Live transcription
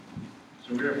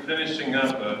So we are finishing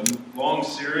up a long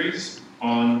series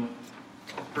on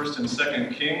 1st and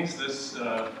 2nd Kings this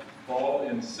fall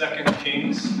in 2nd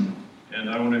Kings, and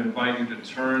I want to invite you to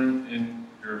turn in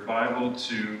your Bible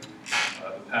to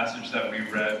the passage that we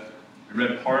read. We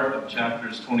read part of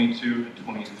chapters 22 and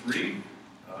 23.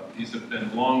 These have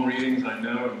been long readings, I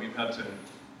know, and we've had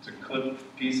to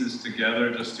clip pieces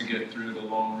together just to get through the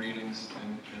long readings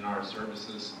in our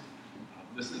services.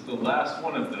 This is the last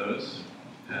one of those,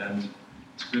 and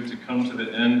it's good to come to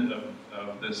the end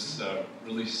of this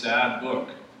really sad book.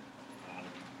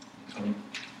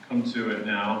 Come to it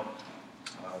now,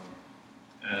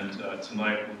 and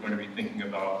tonight we're going to be thinking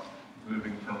about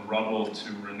moving from Rubble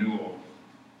to Renewal.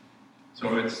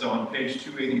 So it's on page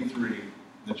 283 in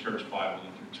the Church Bible,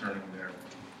 if you're turning there.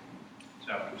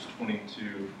 Chapters 22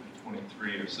 and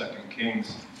 23 of 2nd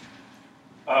Kings.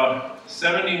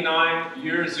 79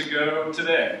 years ago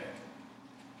today,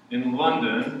 in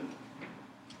London,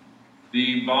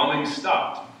 the bombing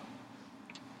stopped.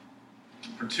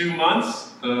 For 2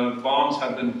 months, the bombs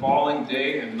have been falling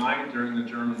day and night during the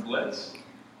German Blitz,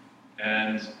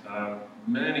 and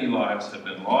many lives have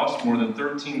been lost. More than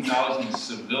 13,000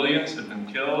 civilians have been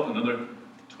killed. Another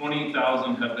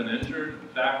 20,000 have been injured.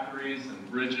 Factories and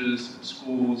bridges and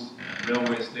schools and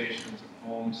railway stations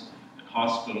and homes and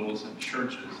hospitals and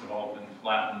churches have all been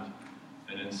flattened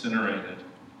and incinerated.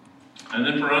 And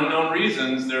then for unknown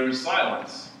reasons, there was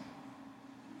silence.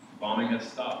 The bombing has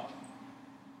stopped.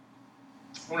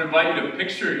 I want to invite you to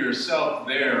picture yourself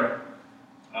there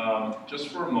just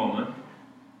for a moment,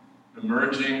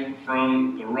 emerging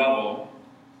from the rubble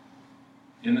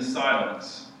in the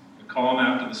silence, the calm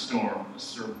after the storm, a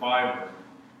survivor.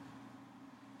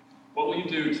 What will you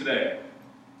do today?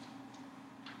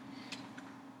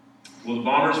 Will the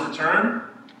bombers return?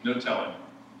 No telling.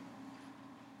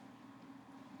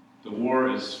 The war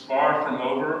is far from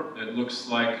over. It looks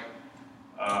like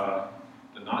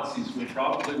the Nazis will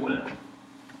probably win.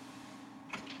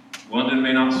 London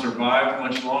may not survive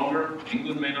much longer.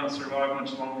 England may not survive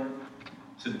much longer.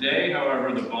 Today,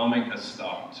 however, the bombing has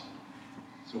stopped.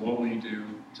 So what will you do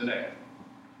today?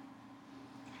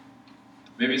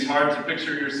 Maybe it's hard to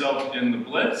picture yourself in the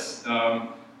Blitz. That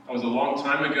was a long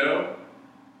time ago.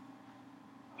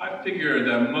 I figure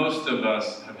that most of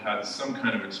us have had some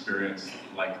kind of experience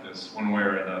like this, one way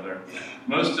or another.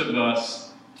 Most of us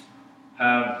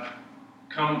have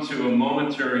come to a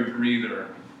momentary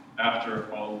breather after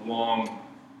a long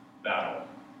battle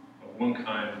of one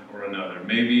kind or another.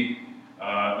 Maybe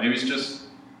it's just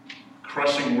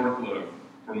crushing workload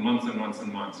for months and months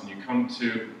and months, and you come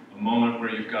to a moment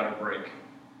where you've got a break,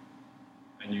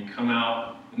 and you come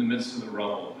out in the midst of the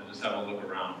rubble and just have a look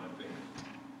around and think,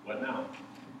 what now?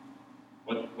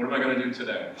 What am I going to do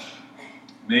today?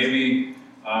 Maybe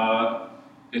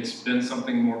it's been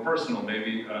something more personal,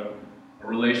 maybe a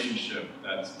relationship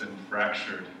that's been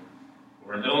fractured,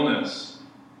 or an illness,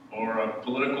 or a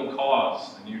political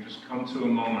cause, and you just come to a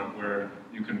moment where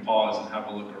you can pause and have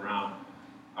a look around.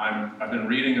 I've been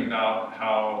reading about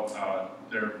how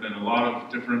there have been a lot of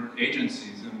different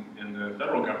agencies in the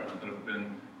federal government that have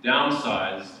been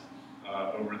downsized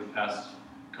over the past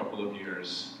couple of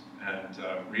years, and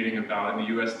reading about in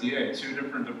the USDA, 2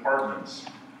 different departments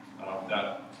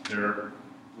that their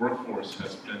workforce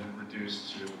has been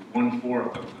reduced to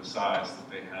 1/4 of the size that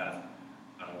they had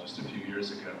just a few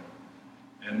years ago.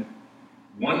 And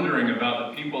wondering about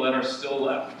the people that are still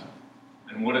left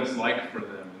and what it's like for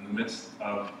them in the midst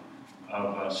of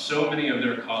so many of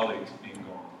their colleagues being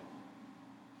gone.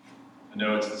 I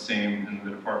know it's the same in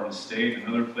the Department of State and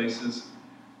other places.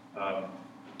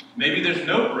 Maybe there's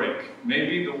no break.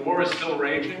 Maybe the war is still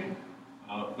raging,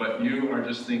 but you are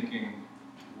just thinking,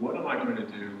 what am I going to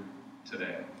do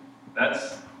today?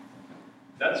 That's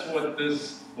what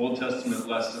this Old Testament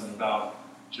lesson about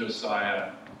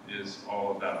Josiah is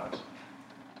all about.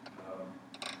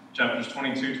 Chapters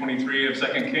 22, 23 of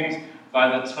 2nd Kings.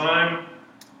 By the time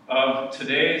of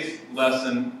today's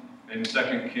lesson in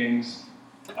 2nd Kings,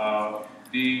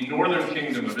 the northern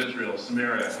kingdom of Israel,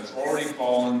 Samaria, has already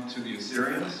fallen to the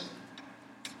Assyrians.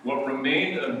 What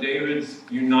remained of David's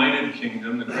united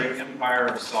kingdom, the great empire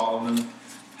of Solomon,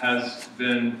 has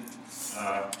been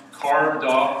carved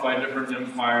off by different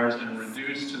empires and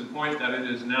reduced to the point that it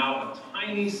is now a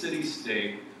tiny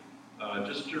city-state,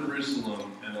 just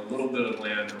Jerusalem and a little bit of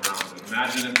land around it.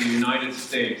 Imagine if the United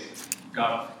States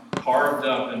got carved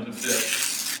up into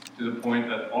bits to the point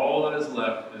that all that is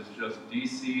left is just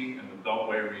D.C. and the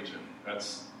Beltway region.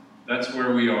 That's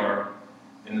where we are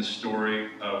in the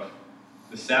story of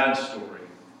the sad story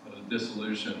of the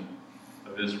dissolution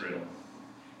of Israel.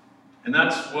 And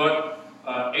that's what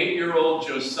 8-year-old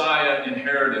Josiah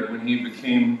inherited when he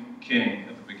became king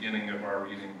at the beginning of our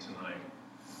reading tonight.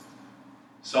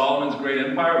 Solomon's great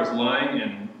empire was lying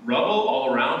in rubble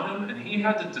all around him, and he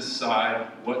had to decide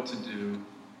what to do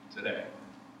today.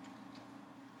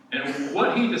 And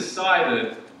what he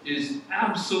decided is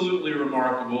absolutely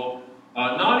remarkable,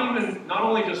 not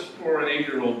only just for an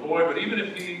 8-year-old boy, but even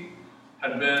if he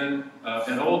had been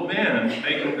an old man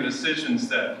making the decisions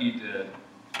that he did.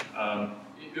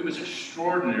 It was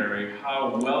extraordinary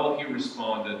how well he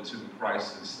responded to the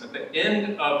crisis. At the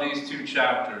end of these 2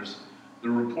 chapters, the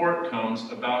report comes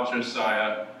about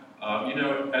Josiah.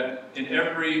 In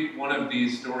every one of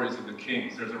these stories of the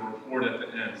kings, there's a report at the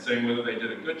end saying whether they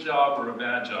did a good job or a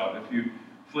bad job. If you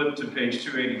flip to page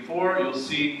 284, you'll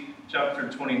see chapter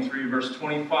 23, verse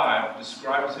 25,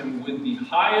 describes him with the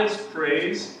highest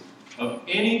praise of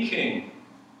any king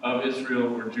of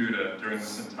Israel or Judah during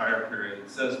this entire period.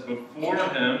 It says, before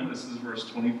him, this is verse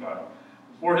 25,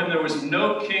 before him there was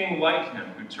no king like him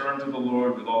who turned to the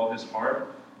Lord with all his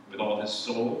heart, with all his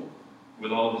soul,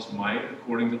 with all his might,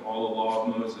 according to all the law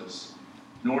of Moses.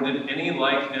 Nor did any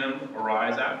like him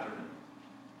arise after him.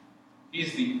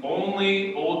 He's the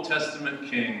only Old Testament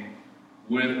king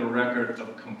with a record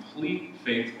of complete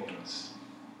faithfulness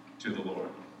to the Lord.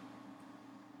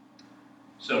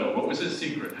 So, what was his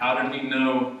secret? How did he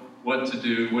know what to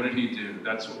do? What did he do?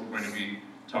 That's what we're going to be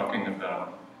talking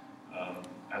about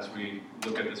as we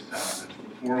look at this passage.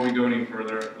 Before we go any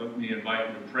further, let me invite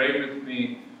you to pray with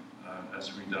me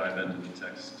as we dive into the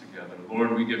text together.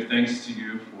 Lord, we give thanks to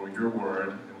you for your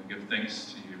word, and we give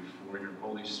thanks to you for your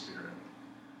Holy Spirit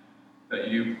that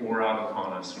you pour out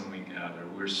upon us when we gather.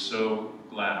 We're so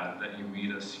glad that you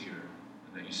meet us here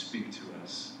and that you speak to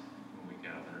us when we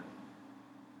gather.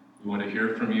 We want to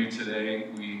hear from you today.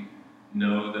 We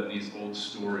know that these old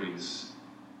stories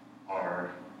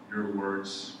are your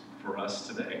words for us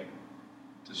today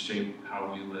to shape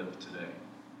how we live today.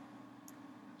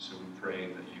 So we pray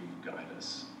that you would guide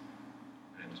us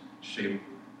and shape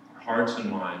our hearts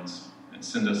and minds and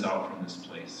send us out from this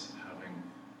place, having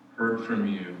heard from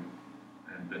you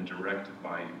and been directed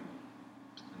by you.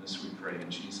 And this we pray in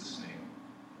Jesus' name.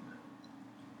 Amen.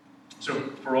 So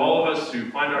for all of us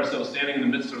who find ourselves standing in the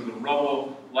midst of the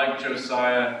rubble like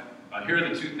Josiah, here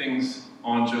are the 2 things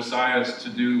on Josiah's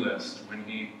to-do list when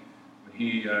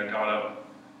he got up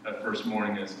that first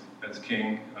morning as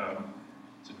king.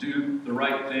 To do the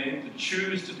right thing, to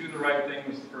choose to do the right thing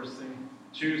was the first thing.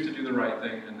 Choose to do the right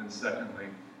thing, and then secondly,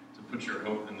 to put your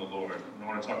hope in the Lord. And I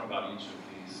want to talk about each of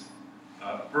these.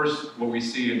 First, what we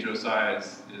see in Josiah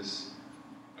is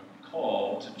a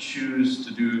call to choose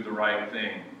to do the right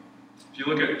thing. If you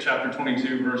look at chapter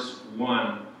 22, verse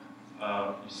 1,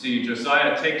 you see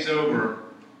Josiah takes over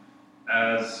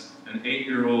as an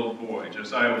 8-year-old boy.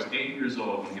 Josiah was 8 years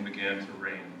old when he began to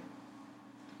reign.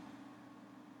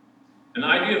 And the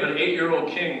idea of an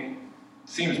 8-year-old king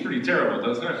seems pretty terrible,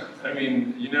 doesn't it? I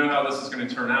mean, you know how this is going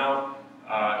to turn out.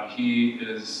 He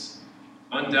is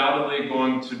undoubtedly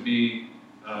going to be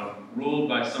ruled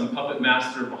by some puppet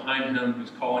master behind him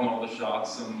who's calling all the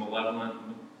shots, some malevolent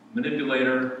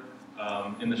manipulator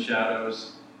in the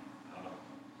shadows.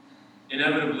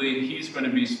 Inevitably, he's going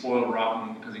to be spoiled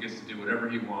rotten because he gets to do whatever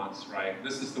he wants, right?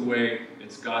 This is the way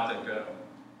it's got to go.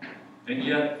 And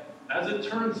yet, as it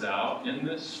turns out in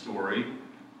this story,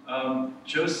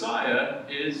 Josiah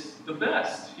is the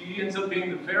best. He ends up being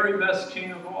the very best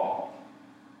king of all.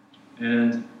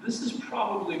 And this is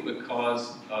probably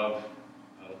because of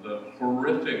the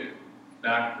horrific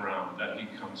background that he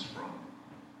comes from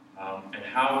and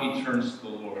how he turns to the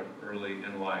Lord early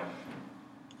in life.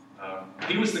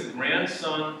 He was the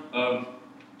grandson of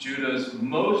Judah's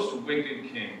most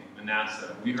wicked king,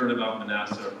 Manasseh. We heard about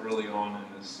Manasseh early on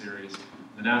in this series.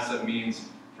 Manasseh means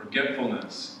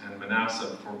forgetfulness, and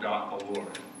Manasseh forgot the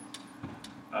Lord.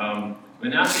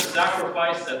 Manasseh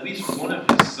sacrificed at least one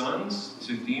of his sons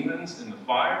to demons in the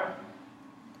fire.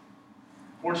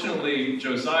 Fortunately,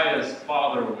 Josiah's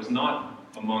father was not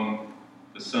among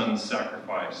the sons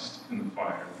sacrificed in the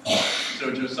fire.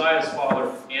 So Josiah's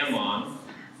father, Ammon,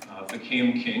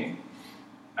 became king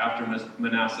after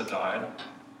Manasseh died.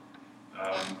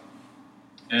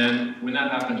 And when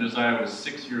that happened, Josiah was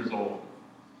 6 years old.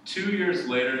 2 years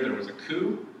later, there was a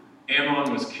coup.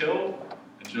 Ammon was killed,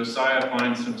 and Josiah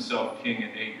finds himself king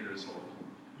at 8 years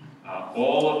old.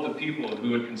 All of the people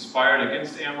who had conspired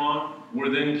against Ammon were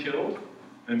then killed.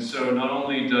 And so not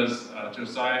only does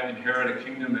Josiah inherit a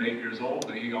kingdom at 8 years old,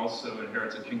 but he also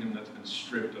inherits a kingdom that's been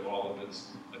stripped of all of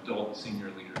its adult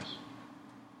senior leaders.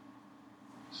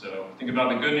 So think about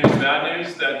the good news, bad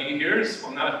news that he hears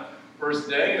on that first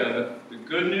day. The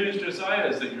good news, Josiah,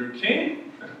 is that you're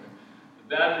king.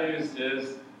 Bad news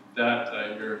is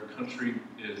that your country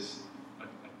is a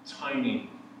tiny,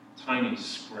 tiny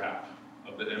scrap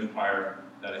of the empire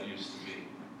that it used to be.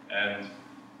 And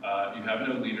you have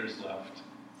no leaders left.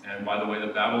 And by the way,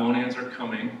 the Babylonians are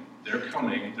coming. They're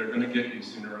coming. They're going to get you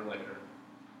sooner or later.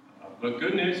 But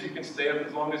good news, you can stay up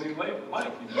as long as you like.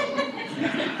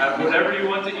 Have whatever you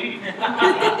want to eat.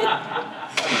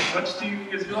 As much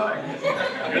TV as you like.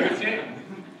 You're the king.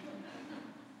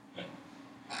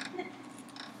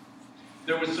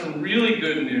 There was some really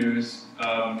good news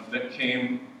that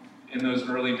came in those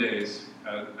early days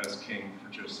as king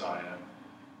for Josiah.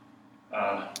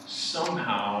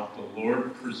 Somehow the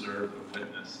Lord preserved a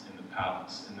witness in the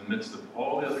palace. In the midst of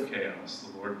all the other chaos,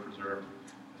 the Lord preserved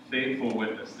a faithful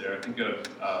witness there. I think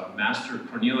of Master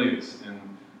Cornelius in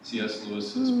C.S.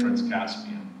 Lewis's Prince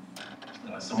Caspian.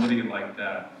 Somebody like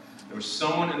that. There was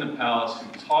someone in the palace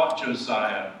who taught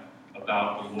Josiah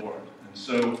about the Lord. And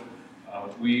so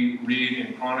we read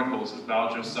in Chronicles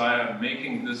about Josiah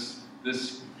making this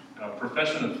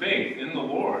profession of faith in the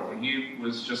Lord when he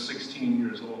was just 16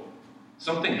 years old.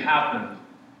 Something happened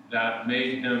that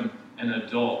made him an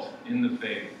adult in the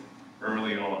faith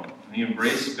early on. And he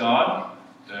embraced God,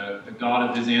 the God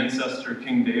of his ancestor,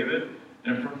 King David.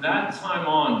 And from that time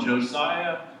on,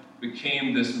 Josiah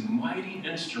became this mighty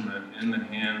instrument in the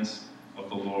hands of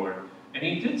the Lord. And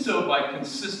he did so by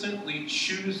consistently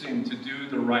choosing to do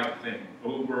the right thing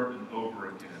over and over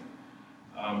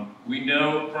again. We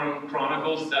know from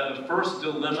Chronicles that the first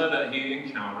dilemma that he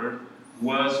encountered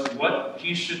was what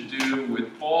he should do with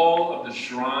all of the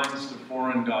shrines to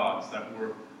foreign gods that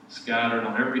were scattered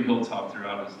on every hilltop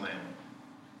throughout his land.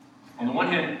 On the one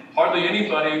hand, hardly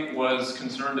anybody was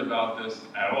concerned about this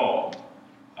at all.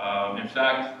 In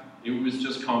fact, it was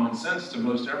just common sense to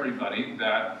most everybody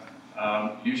that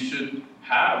you should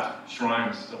have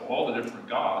shrines to all the different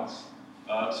gods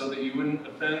so that you wouldn't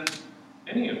offend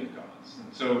any of the gods.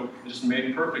 And so it just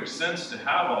made perfect sense to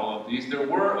have all of these. There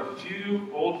were a few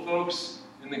old folks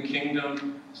in the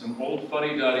kingdom, some old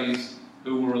fuddy-duddies,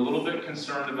 who were a little bit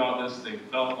concerned about this. They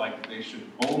felt like they should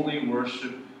only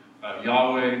worship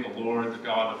Yahweh, the Lord, the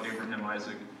God of Abraham,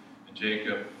 Isaac, and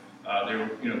Jacob. They were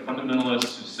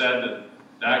fundamentalists who said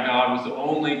that God was the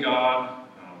only God.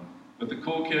 But the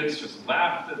cool kids just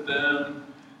laughed at them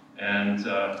and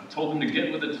told them to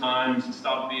get with the times and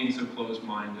stop being so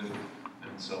closed-minded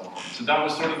and so on. So that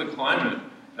was sort of the climate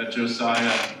that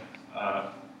Josiah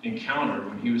encountered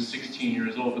when he was 16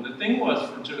 years old. But the thing was,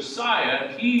 for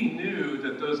Josiah, he knew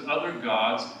that those other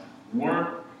gods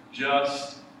weren't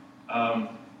just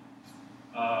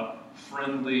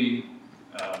friendly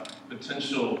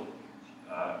potential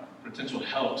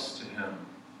helps to him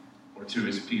or to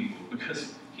his people,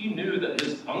 because he knew that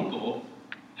his uncle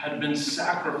had been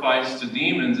sacrificed to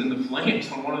demons in the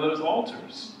flames on one of those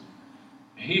altars.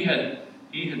 He had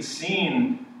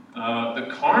seen the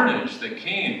carnage that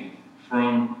came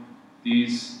from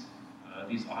these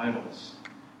idols.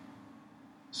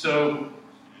 So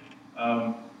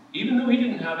even though he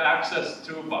didn't have access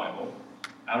to a Bible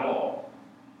at all,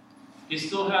 he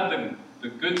still had the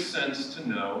good sense to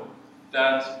know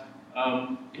that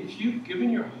if you've given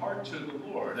your heart to the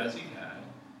Lord, as he had,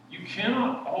 you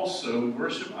cannot also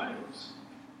worship idols.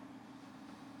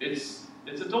 It's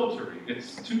adultery.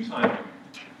 It's two-timing.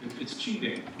 It's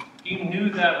cheating. He knew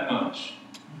that much.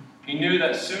 He knew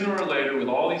that sooner or later, with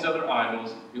all these other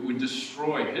idols, it would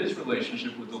destroy his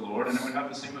relationship with the Lord, and it would have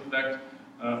the same effect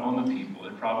on the people.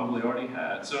 It probably already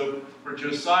had. So for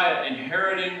Josiah,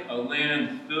 inheriting a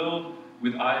land filled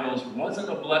with idols wasn't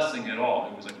a blessing at all.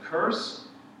 It was a curse.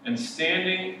 And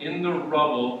standing in the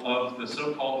rubble of the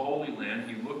so-called Holy Land,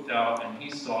 he looked out and he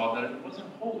saw that it wasn't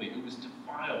holy. It was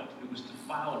defiled. It was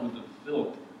defiled with the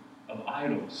filth of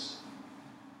idols.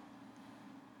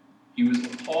 He was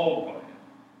appalled by it.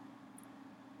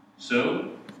 So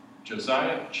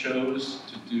Josiah chose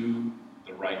to do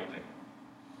the right thing.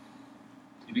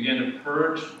 He began to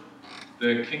purge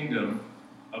the kingdom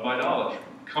of idolatry.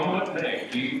 Come what may,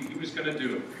 he was going to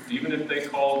do it. Even if they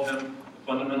called him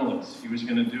fundamentalist, he was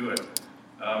going to do it.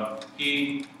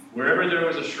 Wherever there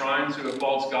was a shrine to a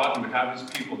false god, he would have his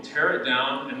people tear it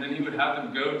down, and then he would have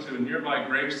them go to a nearby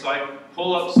grave site,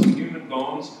 pull up some human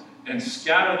bones, and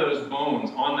scatter those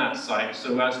bones on that site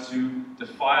so as to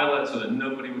defile it so that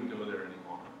nobody would go there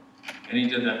anymore. And he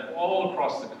did that all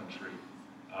across the country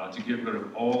to get rid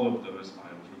of all of those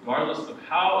idols. Regardless of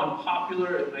how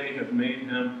unpopular it may have made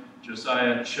him,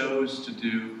 Josiah chose to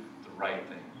do the right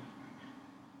thing.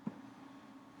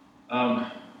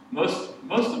 Most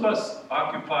of us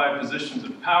occupy positions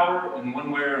of power in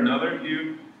one way or another.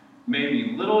 You may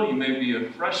be little, you may be a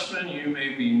freshman, you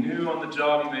may be new on the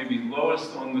job, you may be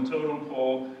lowest on the totem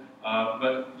pole,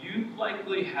 but you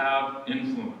likely have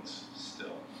influence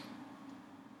still.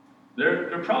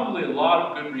 There are probably a lot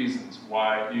of good reasons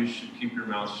why you should keep your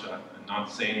mouth shut and not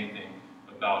say anything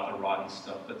about the rotten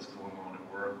stuff that's going on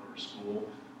at work or school,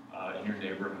 in your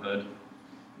neighborhood.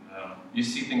 You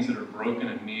see things that are broken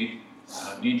and need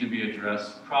to be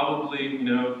addressed. Probably,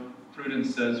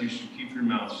 prudence says you should keep your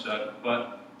mouth shut,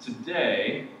 but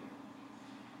today,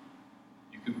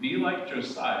 you could be like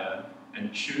Josiah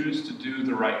and choose to do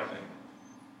the right thing.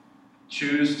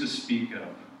 Choose to speak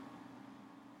up.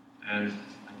 And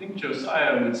I think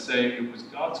Josiah would say it was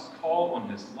God's call on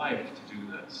his life to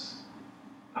do this.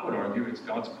 I would argue it's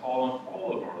God's call on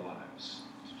all of our lives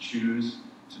to choose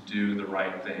to do the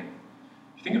right thing.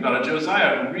 If you think about it,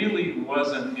 Josiah really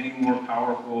wasn't any more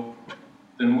powerful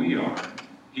than we are.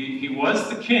 He was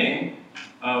the king,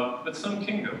 but some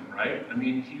kingdom, right? I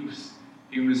mean,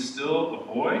 he was still a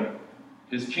boy.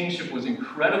 His kingship was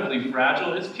incredibly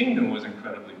fragile. His kingdom was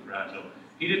incredibly fragile.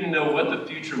 He didn't know what the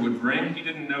future would bring. He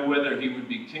didn't know whether he would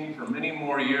be king for many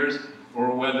more years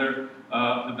or whether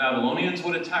the Babylonians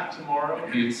would attack tomorrow.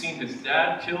 He had seen his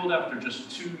dad killed after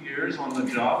just 2 years on the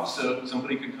job, so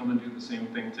somebody could come and do the same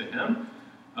thing to him.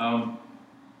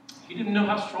 He didn't know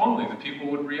how strongly the people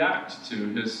would react to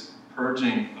his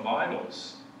purging of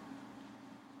idols.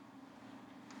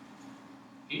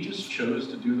 He just chose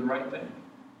to do the right thing.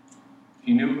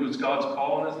 He knew it was God's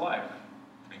call on his life.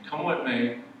 And come what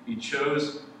may, he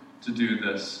chose to do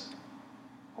this.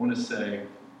 I want to say,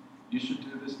 you should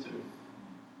do this too.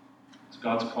 It's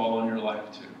God's call on your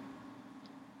life too.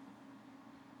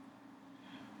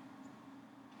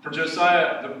 For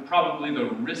Josiah, probably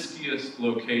the riskiest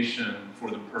location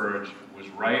for the purge was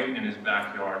right in his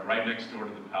backyard, right next door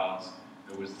to the palace.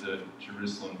 It was the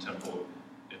Jerusalem temple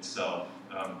itself.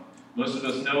 Most of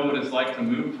us know what it's like to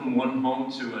move from one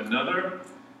home to another.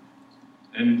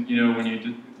 And, when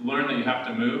you learn that you have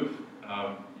to move,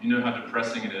 you know how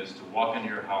depressing it is to walk into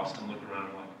your house and look around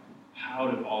and like, how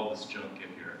did all this junk get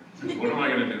here? What am I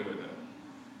going to do with it?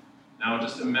 Now,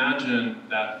 just imagine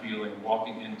that feeling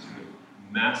walking into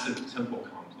a massive temple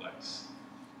complex,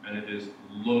 and it is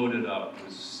loaded up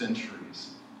with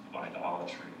centuries of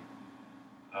idolatry.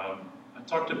 I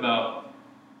talked about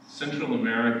Central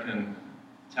American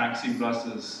taxi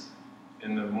buses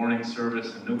in the morning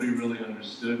service, and nobody really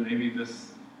understood. Maybe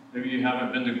you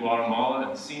haven't been to Guatemala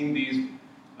and seen these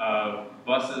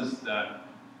buses that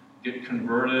get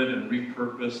converted and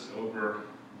repurposed over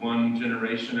one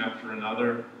generation after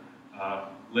another,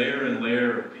 layer and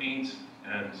layer of paint,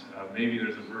 and maybe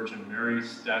there's a Virgin Mary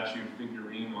statue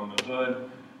figurine on the hood,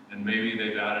 and maybe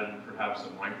they've added perhaps a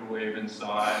microwave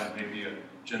inside, maybe a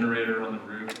generator on the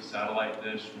roof, a satellite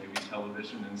dish, maybe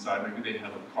television inside, maybe they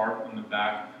have a cart on the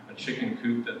back, a chicken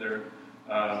coop that they're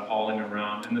hauling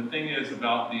around. And the thing is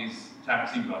about these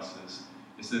taxi buses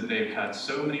is that they've had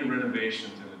so many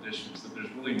renovations and additions that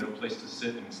there's really no place to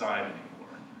sit inside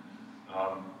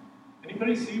anymore.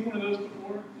 Anybody see one of those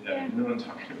before? Yeah, you know what I'm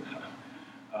talking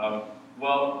about.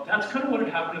 Well, that's kind of what had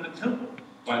happened at the temple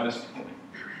by this point.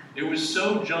 It was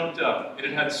so junked up, it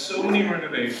had had so many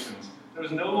renovations, it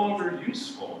was no longer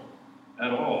useful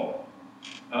at all.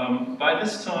 By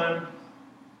this time,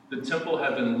 the temple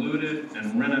had been looted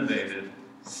and renovated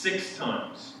 6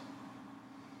 times.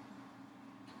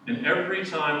 And every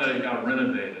time that it got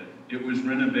renovated, it was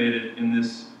renovated in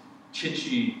this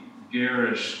kitschy,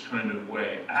 garish kind of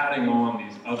way, adding on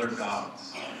these other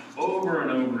gods over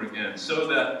and over again, so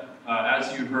that,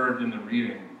 as you heard in the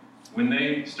reading, when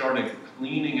they started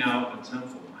cleaning out the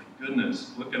temple, my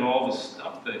goodness, look at all the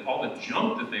stuff, all the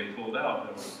junk that they pulled out.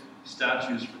 There were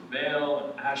statues for Baal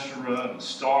and Asherah and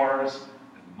stars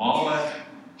and Molech,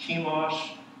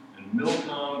 Chemosh and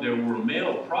Milcom. There were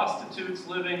male prostitutes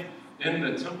living in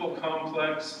the temple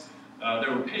complex.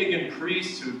 There were pagan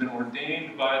priests who had been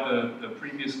ordained by the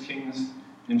previous kings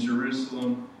in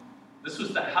Jerusalem. This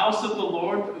was the house of the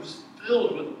Lord that was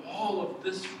filled with all of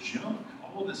this junk,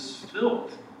 all this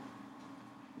filth.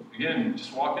 Again,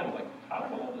 just walk in like, how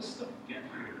did all this stuff get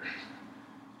here?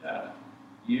 Yeah,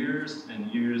 years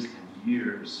and years and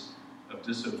years of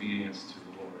disobedience to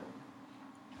the Lord.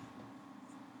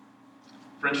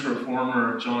 French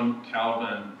reformer John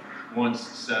Calvin once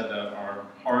said that our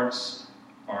hearts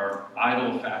are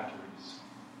idol factories.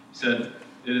 He said,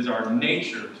 it is our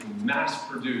nature to mass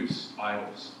produce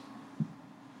idols.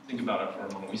 Think about it for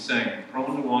a moment. We sang,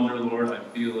 prone to wander, Lord, I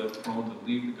feel it, prone to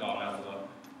leave the God I love.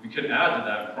 We could add to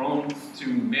that, prone to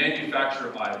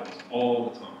manufacture idols all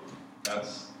the time.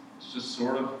 It's just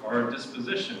sort of our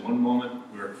disposition. One moment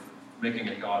we're making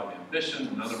a god of ambition.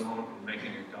 Another moment, we're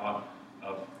making a god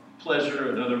of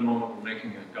pleasure. Another moment, we're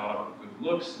making a god of good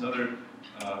looks. Another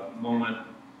moment,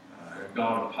 a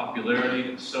god of popularity,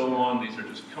 and so on. These are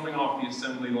just coming off the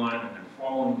assembly line, and they're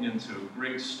falling into a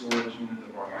great storage unit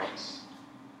of our hearts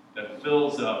that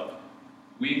fills up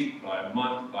week by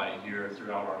month by year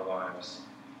throughout our lives.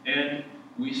 And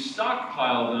we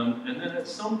stockpile them, and then at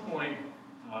some point,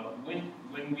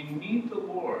 when we need the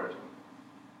Lord,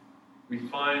 we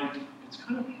find it's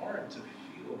kind of hard to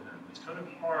feel Him. It's kind of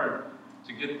hard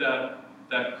to get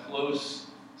that close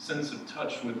sense of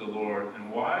touch with the Lord.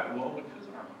 And why? Well, because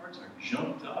our hearts are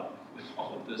jumped up with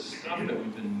all of this stuff that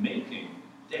we've been making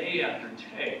day after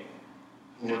day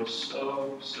for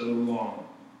so long.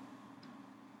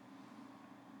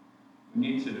 We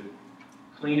need to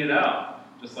clean it out,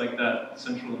 just like that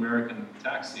Central American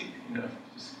taxi.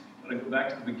 Just gotta go back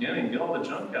to the beginning, get all the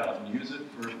junk out, and use it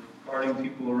for carting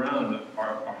people around.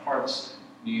 Our hearts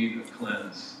need a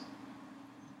cleanse.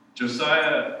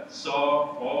 Josiah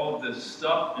saw all of this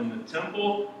stuff in the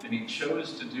temple, and he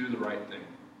chose to do the right thing.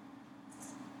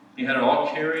 He had it all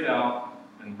carried out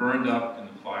and burned up in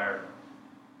the fire.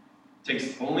 It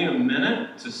takes only a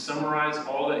minute to summarize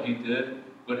all that he did,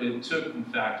 but it took, in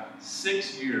fact,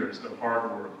 6 years of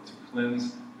hard work to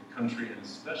cleanse the country, and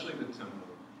especially the temple,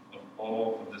 of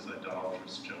all of this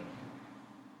idolatrous junk.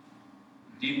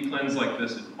 Deep cleanse like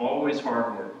this is always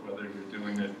hard work, whether you're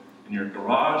doing it in your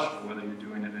garage or whether you're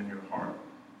doing it in your heart.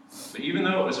 But even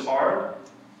though it was hard,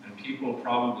 and people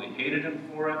probably hated him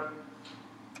for it,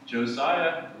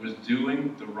 Josiah was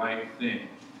doing the right thing.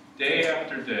 Day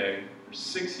after day, for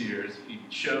 6 years, he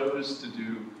chose to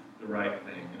do the right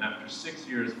thing. And after 6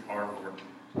 years of hard work,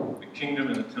 the kingdom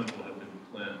and the temple had been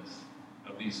cleansed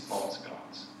of these false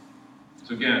gods.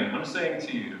 So again, I'm saying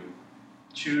to you,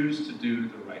 choose to do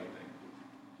the right thing.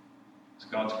 It's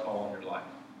God's call in your life.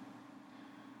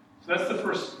 So that's the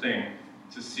first thing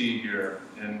to see here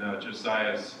in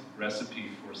Josiah's recipe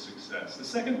for success. The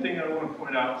second thing I want to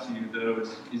point out to you, though,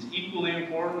 is equally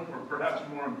important, or perhaps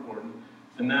more important,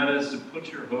 and that is to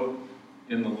put your hope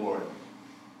in the Lord.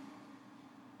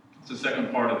 It's the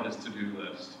second part of his to-do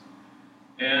list.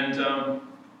 And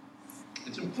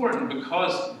it's important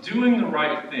because doing the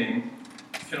right thing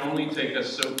can only take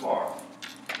us so far.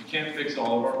 We can't fix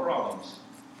all of our problems.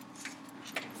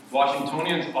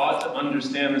 Washingtonians ought to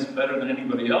understand this better than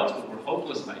anybody else, but we're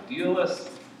hopeless idealists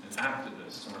and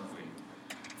activists, aren't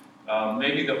we?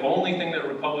 Maybe the only thing that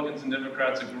Republicans and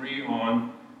Democrats agree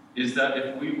on is that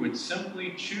if we would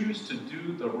simply choose to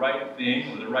do the right thing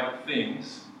or the right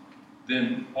things,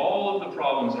 then all of the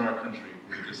problems in our country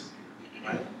would disappear,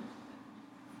 right?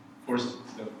 Of course,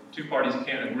 the two parties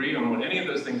can't agree on what any of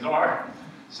those things are,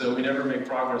 so we never make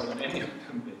progress on any of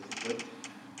them, basically.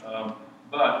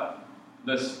 But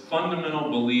this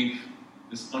fundamental belief,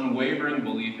 this unwavering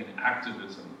belief in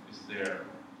activism is there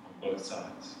on both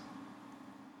sides.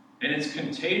 And it's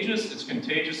contagious. It's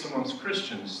contagious amongst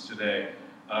Christians today.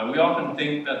 We often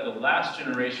think that the last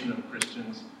generation of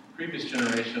Christians, previous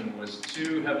generation, was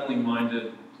too heavenly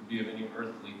minded to be of any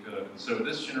earthly good. And so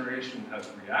this generation has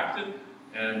reacted,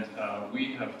 and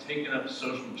we have taken up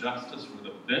social justice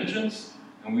with a vengeance,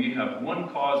 and we have one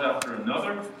cause after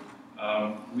another.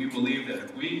 We believe that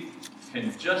if we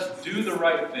can just do the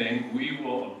right thing, we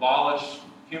will abolish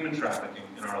human trafficking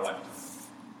in our lifetime.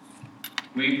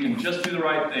 We can just do the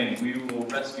right thing, we will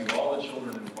rescue all the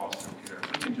children in foster care.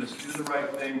 If we can just do the right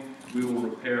thing, we will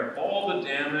repair all the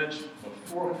damage of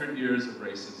 400 years of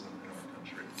racism in our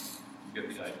country. You get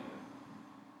the idea.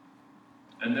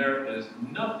 And there is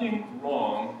nothing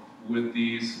wrong with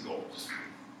these goals.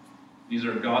 These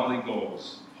are godly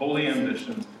goals, holy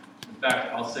ambitions. In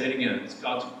fact, I'll say it again, it's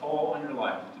God's call on your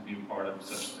life to be a part of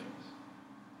such things.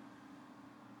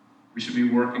 We should be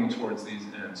working towards these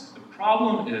ends. The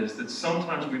problem is that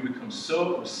sometimes we become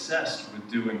so obsessed with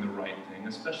doing the right thing,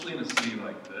 especially in a city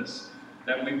like this,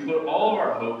 that we put all of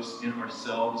our hopes in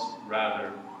ourselves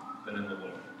rather than in the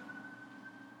Lord.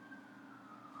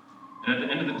 And at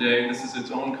the end of the day, this is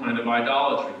its own kind of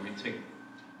idolatry. We take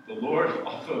the Lord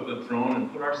off of the throne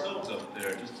and put ourselves up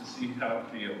there just to see how it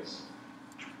feels.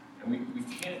 And we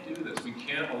can't do this. We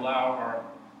can't allow our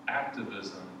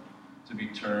activism to be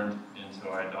turned into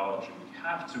idolatry. We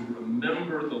have to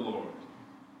remember the Lord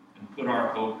and put our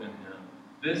hope in Him.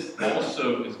 This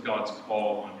also is God's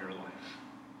call on your life,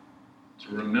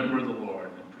 to remember the Lord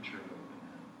and put your hope in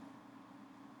Him.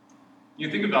 You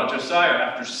think about Josiah,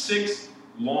 after 6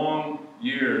 long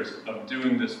years of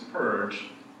doing this purge,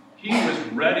 he was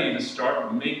ready to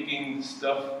start making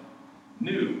stuff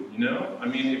new, you know? I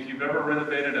mean, if you've ever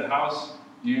renovated a house,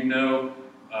 you know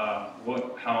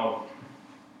how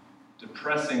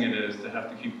depressing it is to have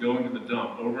to keep going to the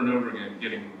dump over and over again,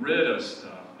 getting rid of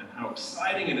stuff, and how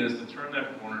exciting it is to turn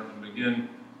that corner and begin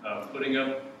putting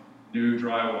up new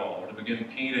drywall, or to begin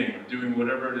painting, or doing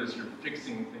whatever it is you're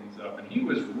fixing things up. And he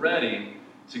was ready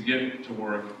to get to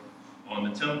work on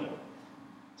the temple.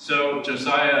 So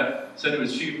Josiah said to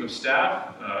his chief of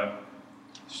staff,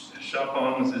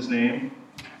 Shaphan was his name,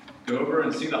 go over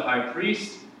and see the high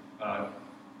priest,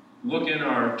 look in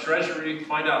our treasury,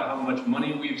 find out how much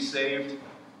money we've saved,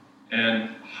 and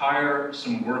hire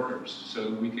some workers so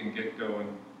that we can get going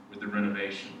with the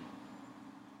renovation.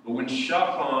 But when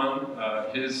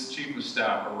Shaphan, his chief of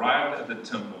staff, arrived at the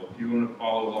temple, if you want to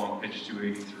follow along, page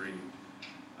 283,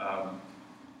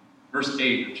 verse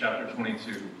 8 of chapter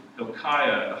 22,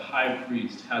 Hilkiah, the high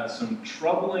priest, had some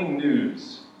troubling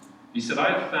news. He said,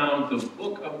 I have found the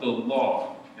book of the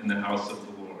law in the house of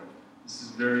the Lord. This is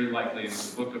very likely in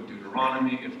the book of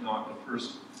Deuteronomy, if not the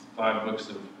first 5 books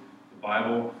of the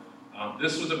Bible.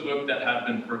 This was a book that had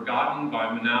been forgotten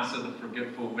by Manasseh, the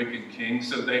forgetful, wicked king,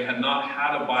 so they had not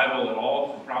had a Bible at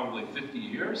all for probably 50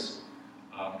 years.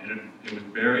 It was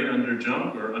buried under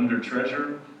junk or under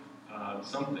treasure,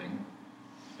 something.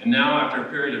 And now, after a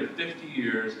period of 50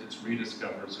 years, it's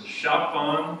rediscovered. So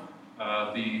Shaphan,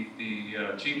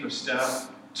 the chief of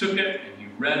staff, took it and he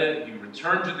read it. He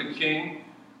returned to the king.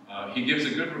 He gives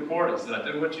a good report. He said, I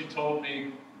did what you told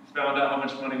me, found out how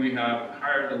much money we have,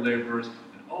 hired the laborers.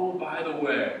 Oh, by the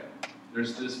way,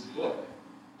 there's this book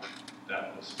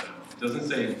that was found. It doesn't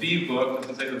say the book, it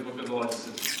doesn't say the book of the law, it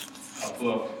says a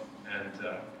book, and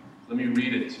let me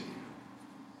read it to you.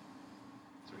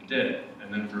 So he did.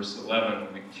 And then verse 11,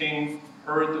 when the king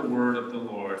heard the word of the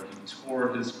Lord, he tore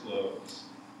his clothes.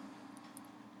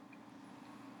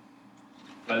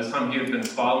 By this time, he had been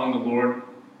following the Lord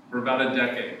for about a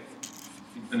decade.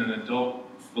 He'd been an adult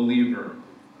believer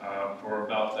for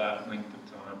about that length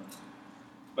of time.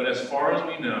 But as far as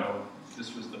we know,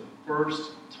 this was the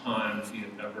first time he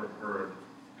had ever heard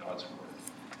God's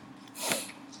word.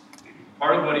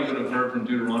 Part of what he would have heard from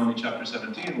Deuteronomy chapter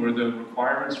 17 were the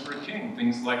requirements for a king.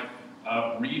 Things like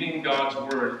reading God's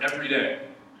word every day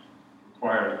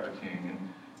required of a king.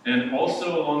 And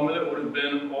also along with it would have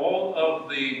been all of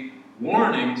the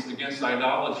warnings against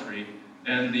idolatry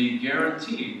and the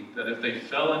guarantee that if they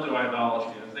fell into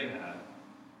idolatry as they had,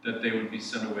 that they would be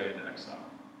sent away into exile.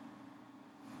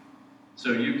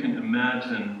 So you can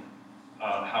imagine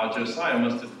how Josiah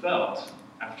must have felt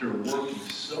after working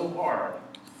so hard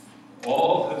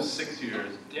all those 6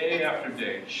 years, day after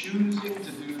day, choosing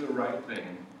to do the right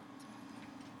thing.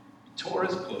 He tore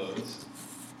his clothes,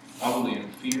 probably in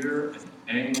fear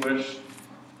and anguish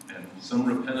and some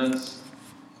repentance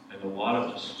and a lot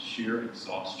of just sheer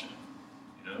exhaustion,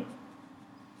 you know?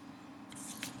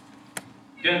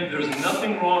 Again, there's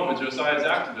nothing wrong with Josiah's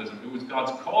activism. It was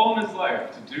God's call in his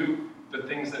life to do the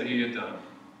things that he had done.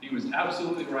 He was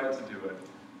absolutely right to do it.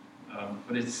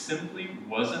 But it simply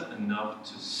wasn't enough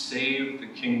to save the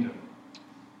kingdom.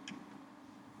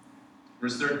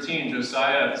 Verse 13,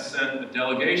 Josiah sent a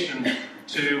delegation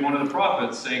to one of the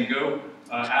prophets saying, go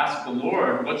ask the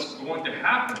Lord what's going to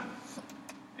happen.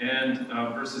 And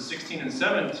verses 16 and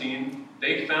 17,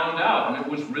 they found out, and it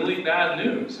was really bad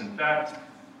news. In fact, it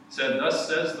said, thus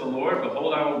says the Lord,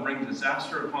 behold, I will bring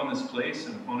disaster upon this place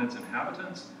and upon its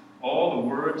inhabitants. All the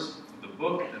words of the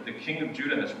book that the king of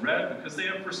Judah has read, because they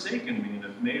have forsaken me and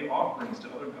have made offerings to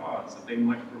other gods, that they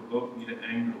might provoke me to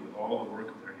anger with all the work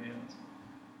of their hands.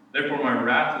 Therefore my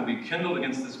wrath will be kindled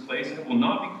against this place, and it will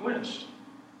not be quenched.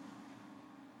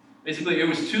 Basically, it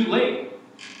was too late.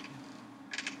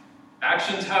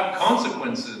 Actions have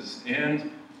consequences, and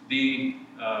the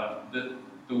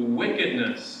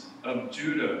wickedness of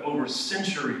Judah over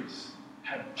centuries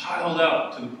had piled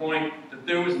up to the point that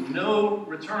there was no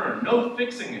return, no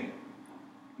fixing it,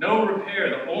 no repair.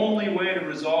 The only way to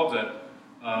resolve it,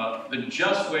 the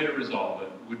just way to resolve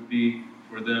it, would be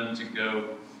for them to go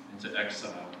into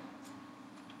exile.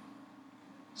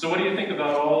 So what do you think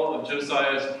about all of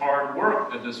Josiah's hard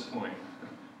work at this point?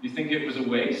 Do you think it was a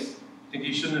waste? Think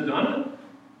he shouldn't have done it?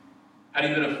 Had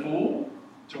he been a fool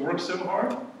to work so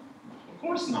hard? Of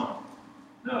course not.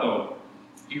 No.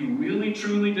 He really,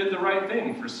 truly did the right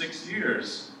thing for 6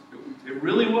 years. It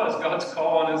really was God's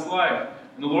call on his life.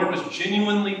 And the Lord was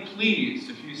genuinely pleased.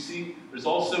 If you see, there's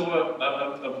also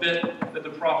a bit that the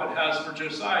prophet has for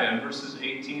Josiah in verses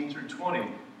 18 through 20.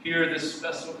 Hear this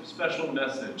special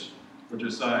message for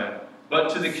Josiah. But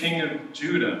to the king of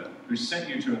Judah, who sent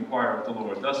you to inquire with the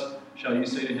Lord, thus shall you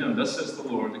say to him, thus says the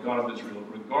Lord, the God of Israel,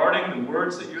 regarding the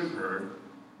words that you have heard,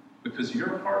 because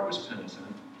your heart was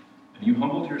penitent, and you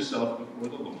humbled yourself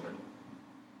before the Lord,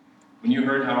 When you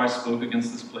heard how I spoke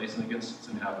against this place and against its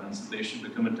inhabitants, that they should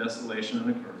become a desolation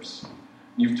and a curse, and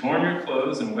you've torn your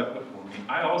clothes and wept before me,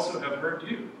 I also have heard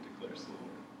you, declares the Lord.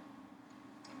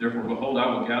 Therefore, behold, I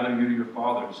will gather you to your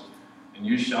fathers, and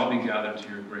you shall be gathered to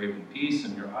your grave in peace,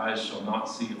 and your eyes shall not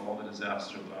see all the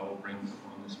disaster that I will bring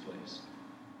upon this place.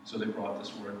 So they brought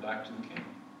this word back to the king.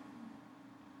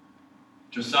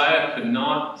 Josiah could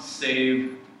not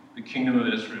save the kingdom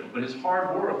of Israel, but his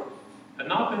hard work had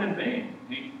not been in vain.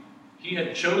 He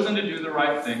had chosen to do the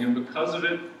right thing, and because of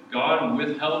it, God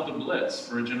withheld the blitz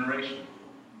for a generation.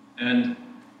 And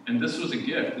this was a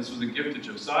gift. This was a gift to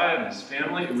Josiah and his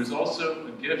family. It was also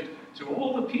a gift to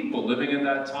all the people living in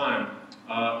that time.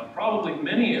 Probably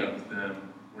many of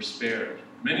them were spared.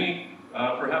 Many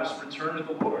perhaps returned to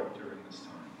the Lord during this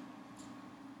time.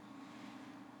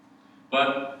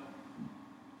 But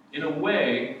in a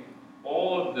way,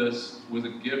 all of this was a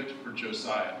gift for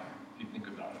Josiah, if you think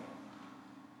about it.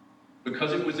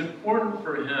 Because it was important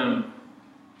for him,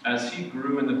 as he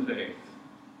grew in the faith,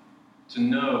 to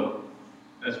know,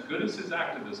 as good as his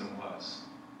activism was,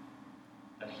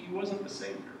 that he wasn't the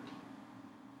Savior.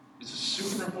 It's a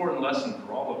super important lesson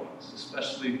for all of us,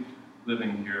 especially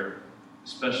living here,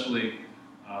 especially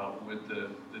with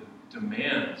the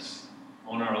demands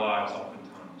on our lives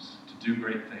oftentimes to do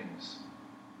great things.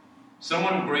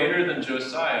 Someone greater than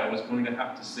Josiah was going to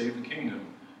have to save the kingdom.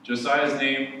 Josiah's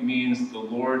name means the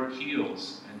Lord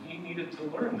heals, and he needed to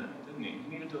learn that, didn't he?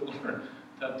 He needed to learn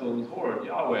that the Lord,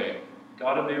 Yahweh,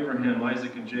 God of Abraham,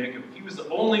 Isaac, and Jacob, he was the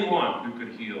only one who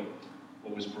could heal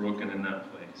what was broken in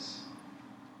that place.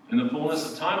 In the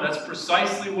fullness of time, that's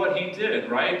precisely what he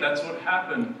did, right? That's what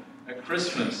happened at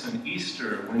Christmas and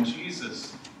Easter when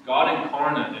Jesus, God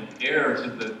incarnate and heir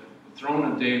to the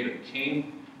throne of David,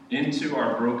 came into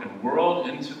our broken world,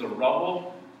 into the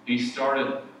rubble. He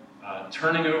started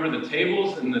turning over the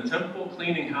tables in the temple,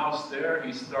 cleaning house there.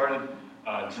 He started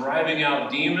driving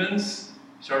out demons,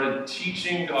 started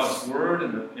teaching God's word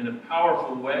in a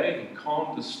powerful way. He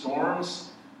calmed the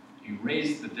storms. He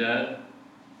raised the dead.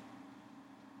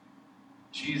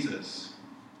 Jesus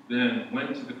then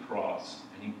went to the cross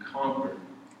and he conquered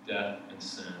death and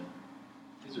sin.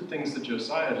 These are things that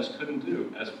Josiah just couldn't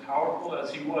do. As powerful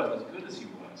as he was, as good as he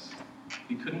was,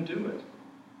 he couldn't do it.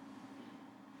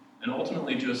 And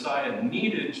ultimately, Josiah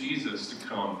needed Jesus to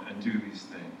come and do these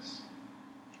things.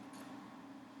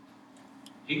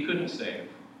 He couldn't save.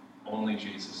 Only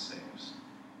Jesus saves.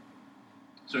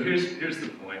 So here's the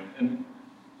point, and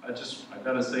I've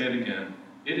got to say it again.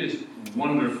 It is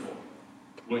wonderful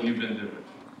what you've been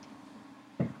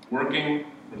doing. Working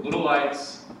for Little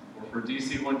Lights, or for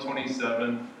DC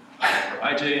 127, or for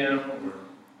IJM, or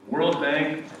World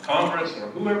Bank, or Congress, or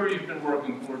whoever you've been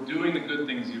working for, doing the good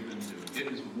things you've been doing.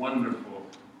 It is wonderful.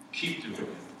 Keep doing it.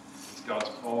 It's God's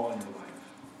call in your life.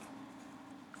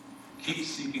 Keep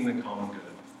seeking the common good.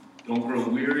 Don't grow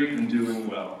weary in doing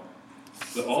well.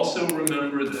 But also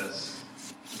remember this.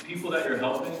 The people that you're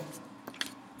helping,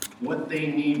 what they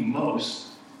need most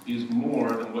is more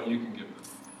than what you can give them.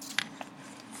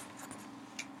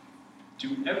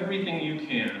 Do everything you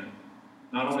can,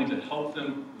 not only to help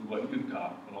them with what you've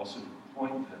got, but also to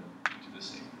point them to the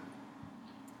Savior.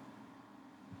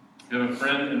 We have a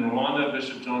friend in Rwanda,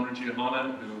 Bishop John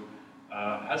Ruchihana, who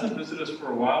hasn't visited us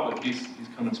for a while, but he's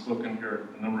come and spoken here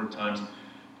a number of times.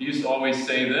 He used to always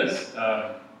say this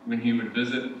when he would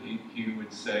visit. He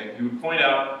would point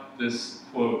out this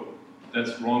quote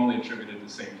that's wrongly attributed to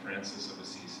St. Francis of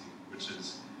Assisi, which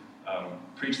is,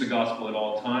 preach the gospel at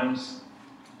all times,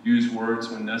 use words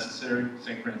when necessary.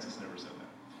 St. Francis never said that.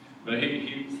 But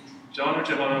John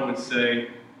Ruchihana would say,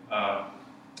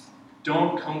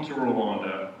 don't come to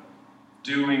Rwanda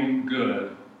doing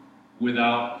good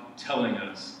without telling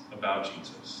us about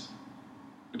Jesus.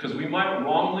 Because we might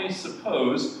wrongly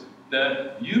suppose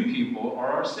that you people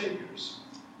are our saviors,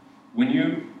 when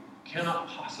you cannot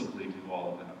possibly do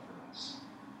all of that for us.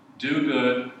 Do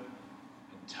good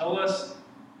and tell us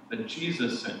that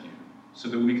Jesus sent you, so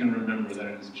that we can remember that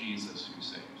it is Jesus who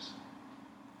saves.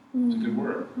 It's a good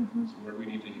word. It's a word we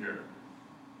need to hear.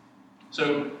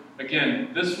 So,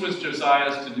 again, this was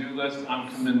Josiah's to-do list. I'm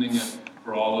commending it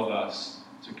for all of us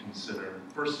to consider.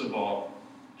 First of all,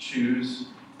 choose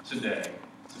today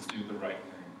to do the right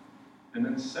thing. And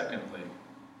then secondly,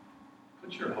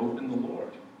 put your hope in the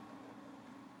Lord.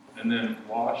 And then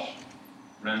wash,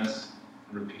 rinse,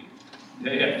 and repeat,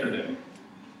 day after day.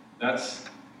 That's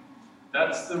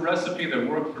the recipe that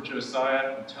worked for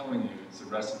Josiah. I'm telling you, it's the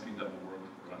recipe that will work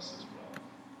for us as well.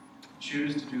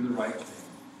 Choose to do the right thing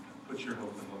and put your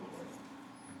hope in the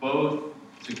Lord.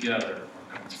 Both together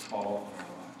are God's call on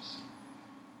our lives.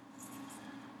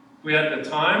 If we had the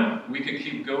time, we could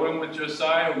keep going with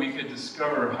Josiah. We could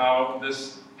discover how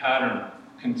this pattern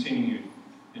continued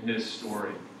in his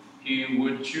story. He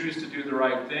would choose to do the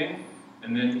right thing,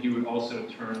 and then he would also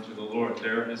turn to the Lord.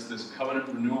 There is this covenant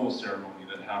renewal ceremony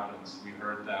that happens. We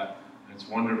heard that, and it's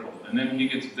wonderful. And then he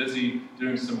gets busy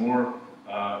doing some more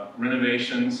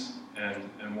renovations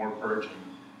and more purging.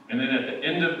 And then at the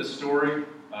end of the story,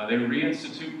 they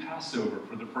reinstitute Passover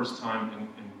for the first time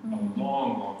in a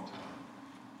long, long time.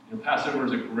 Passover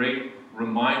is a great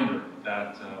reminder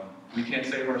that we can't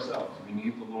save ourselves. We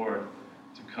need the Lord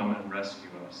to come and rescue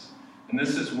us. And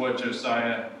this is what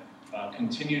Josiah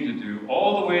continued to do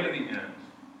all the way to the end.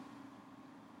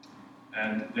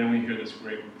 And then we hear this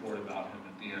great report about him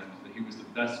at the end, that he was the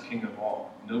best king of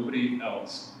all. Nobody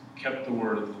else kept the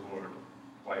word of the Lord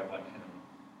quite like him.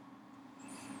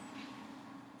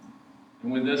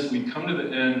 And with this, we come to the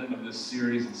end of this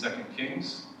series in 2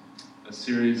 Kings, a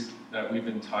series that we've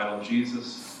entitled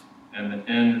Jesus and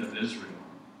the End of Israel.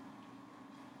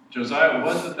 Josiah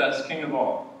was the best king of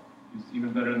all. He's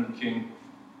even better than King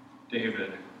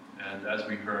David. And as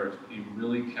we heard, he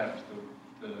really kept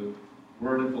the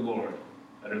word of the Lord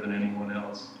better than anyone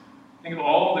else. Think of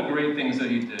all the great things that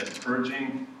he did,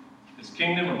 purging his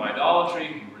kingdom of idolatry.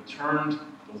 He returned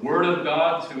the word of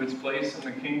God to its place in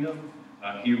the kingdom.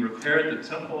 He repaired the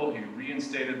temple. He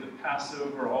reinstated the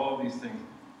Passover, all of these things.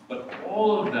 But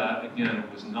all of that, again,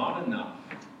 was not enough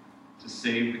to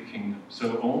save the kingdom.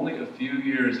 So only a few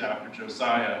years after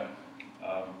Josiah,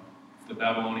 the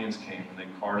Babylonians came and they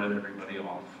carted everybody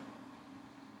off.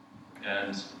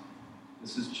 And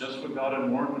this is just what God had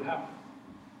warned would happen.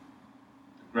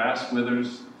 The grass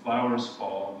withers, the flowers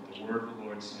fall, but the word of the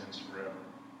Lord stands forever.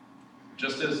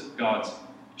 Just as God's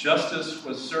justice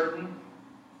was certain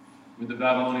with the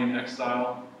Babylonian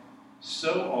exile,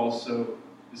 so also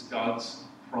is God's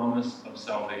promise of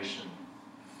salvation.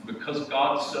 Because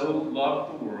God so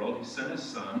loved the world, he sent his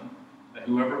Son, that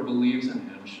whoever believes in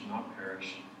him should not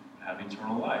perish, but have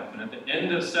eternal life. And at the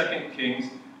end of 2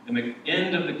 Kings, in the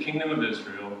end of the kingdom of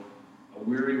Israel, a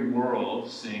weary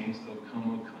world sings, O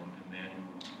come, Emmanuel.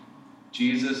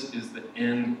 Jesus is the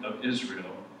end of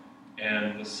Israel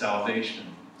and the salvation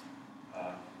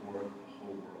for the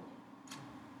whole world.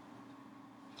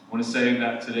 I want to say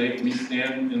that today we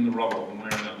stand in the rubble one way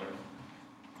or another.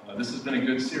 This has been a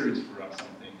good series for us,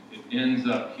 I think. It ends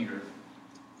up here.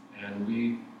 And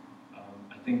we,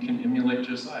 I think, can emulate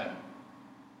Josiah.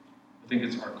 I think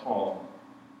it's our call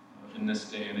in this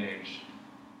day and age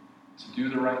to do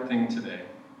the right thing today.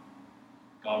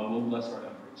 God will bless our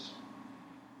efforts.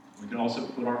 We can also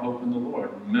put our hope in the Lord,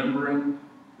 remembering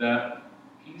that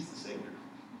he's the Savior.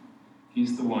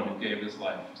 He's the one who gave his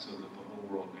life so that the whole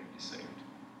world may be saved.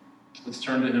 Let's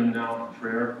turn to him now in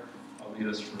prayer. I'll lead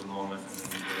us for a moment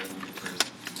and then we'll go into the prayers of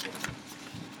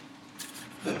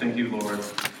people. Thank you, Lord,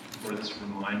 for this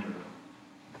reminder.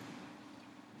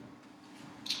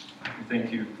 We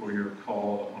thank you for your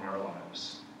call upon our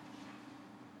lives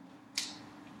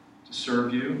to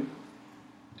serve you,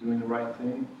 doing the right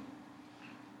thing,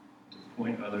 to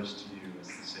point others to you as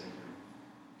the Savior.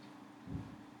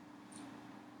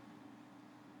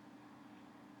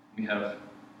 We have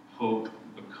hope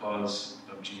because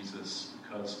of Jesus,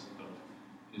 because of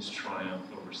his triumph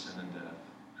over sin and death,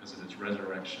 because of his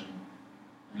resurrection.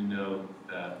 We know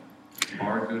that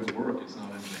our good work is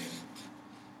not in vain.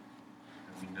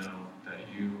 And we know that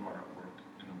you are at work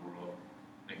in the world,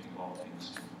 making all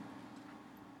things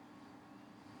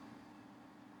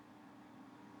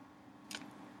new.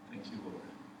 Thank you, Lord.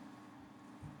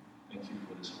 Thank you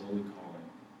for this holy call.